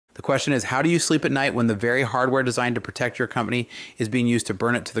The question is, how do you sleep at night when the very hardware designed to protect your company is being used to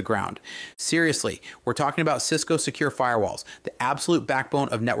burn it to the ground? Seriously, we're talking about Cisco Secure Firewalls, the absolute backbone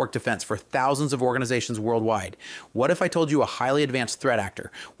of network defense for thousands of organizations worldwide. What if I told you a highly advanced threat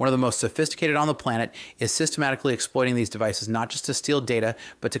actor, one of the most sophisticated on the planet, is systematically exploiting these devices not just to steal data,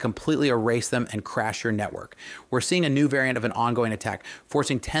 but to completely erase them and crash your network? We're seeing a new variant of an ongoing attack,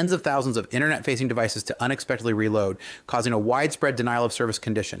 forcing tens of thousands of internet-facing devices to unexpectedly reload, causing a widespread denial of service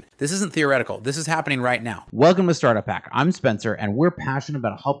condition. This isn't theoretical. This is happening right now. Welcome to Startup Hack. I'm Spencer, and we're passionate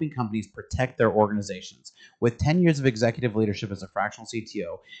about helping companies protect their organizations. With 10 years of executive leadership as a fractional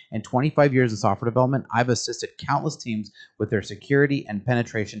CTO and 25 years of software development, I've assisted countless teams with their security and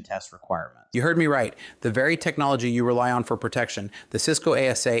penetration test requirements. You heard me right. The very technology you rely on for protection, the Cisco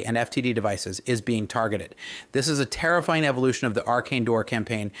ASA and FTD devices, is being targeted. This is a terrifying evolution of the Arcane Door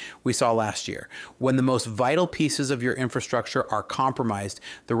campaign we saw last year. When the most vital pieces of your infrastructure are compromised,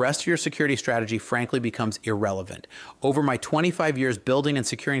 the rest of your security strategy frankly becomes irrelevant. Over my 25 years building and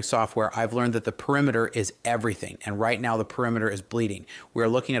securing software, I've learned that the perimeter is everything, and right now the perimeter is bleeding. We are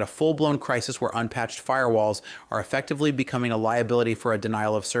looking at a full-blown crisis where unpatched firewalls are effectively becoming a liability for a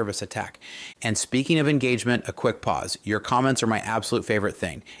denial of service attack. And speaking of engagement, a quick pause. Your comments are my absolute favorite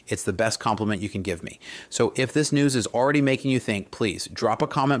thing. It's the best compliment you can give me. So if this news is already making you think, please drop a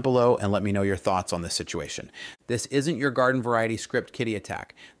comment below and let me know your thoughts on this situation. This isn't your garden variety script kiddie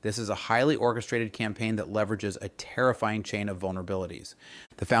attack. This is a highly orchestrated campaign that leverages a terrifying chain of vulnerabilities.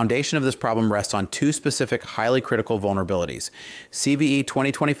 The foundation of this problem rests on two specific highly critical vulnerabilities: CVE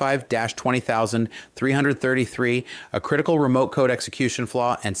 2025-20333, a critical remote code execution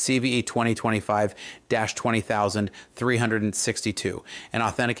flaw, and CVE 2025-20362, an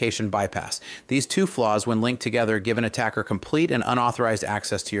authentication bypass. These two flaws, when linked together, give an attacker complete and unauthorized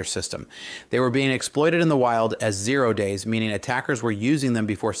access to your system. They were being exploited in the wild as 0 days, meaning attackers were using them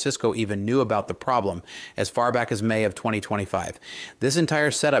before Cisco even knew about the problem, as far back as May of 2025. This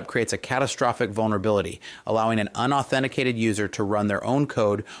entire setup creates a catastrophic vulnerability, allowing an unauthenticated user to run their own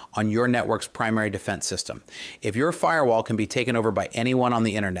code on your network's primary defense system. If your firewall can be taken over by anyone on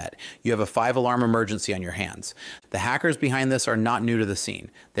the internet, you have a 5-alarm emergency on your hands. The hackers behind this are not new to the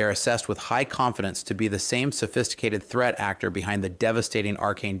scene. They are assessed with high confidence to be the same sophisticated threat actor behind the devastating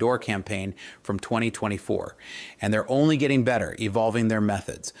Arcane Door campaign from 2024. And they're only getting better, evolving their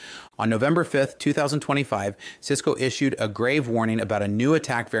methods. On November 5th, 2025, Cisco issued a grave warning about a new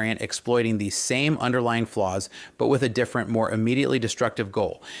attack variant exploiting these same underlying flaws, but with a different, more immediately destructive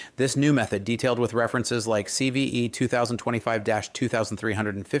goal. This new method, detailed with references like CVE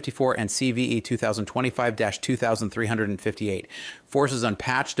 2025-2354 and CVE 2025-2358, forces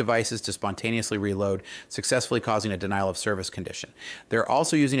unpatched devices to spontaneously reload, successfully causing a denial of service condition. They're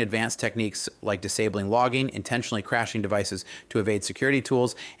also using advanced techniques like disabling logging, intentionally crashing devices to evade security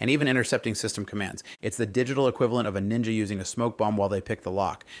tools, and even intercepting system commands. It's the digital equivalent of a ninja using a smoke bomb while they pick the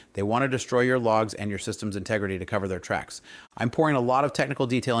lock. They want to destroy your logs and your system's integrity to cover their tracks. I'm pouring a lot of technical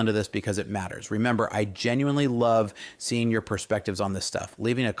detail into this because it matters. Remember, I genuinely love seeing your perspectives on this stuff.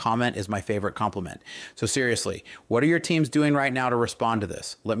 Leaving a comment is my favorite compliment. So seriously, what are your teams doing right now to respond to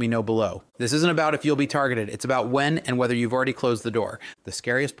this? Let me know below. This isn't about if you'll be targeted. It's about when and whether you've already closed the door. The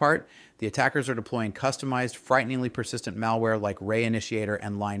scariest part? The attackers are deploying customized, frighteningly persistent malware like Ray Initiator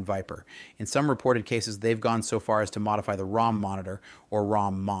and Line Viper. In some reported cases, they've gone so far as to modify the ROM monitor, or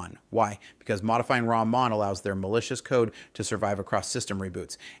ROM-mon. Why? Because modifying ROM-mon allows their malicious code to survive across system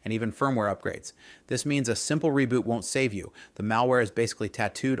reboots and even firmware upgrades. This means a simple reboot won't save you. The malware is basically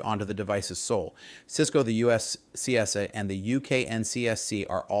tattooed onto the device's soul. Cisco, the US CISO, and the UK NCSC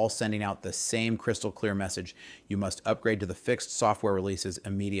are all sending out the same crystal clear message: you must upgrade to the fixed software releases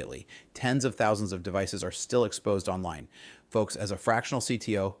immediately. Tens of thousands of devices are still exposed online. Folks, as a fractional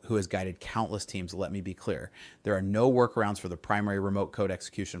CTO who has guided countless teams, let me be clear. There are no workarounds for the primary remote code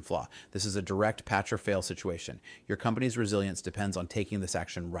execution flaw. This is a direct patch or fail situation. Your company's resilience depends on taking this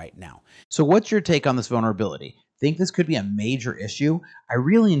action right now. So what's your take on this vulnerability? Think this could be a major issue? I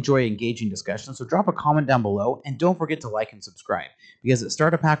really enjoy engaging discussions, so drop a comment down below and don't forget to like and subscribe. Because at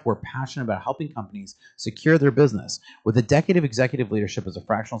Startup Hack, we're passionate about helping companies secure their business. With a decade of executive leadership as a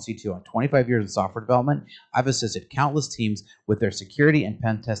fractional CTO and 25 years of software development, I've assisted countless teams with their security and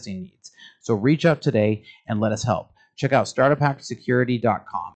pen testing needs. So reach out today and let us help. Check out startuphacksecurity.com.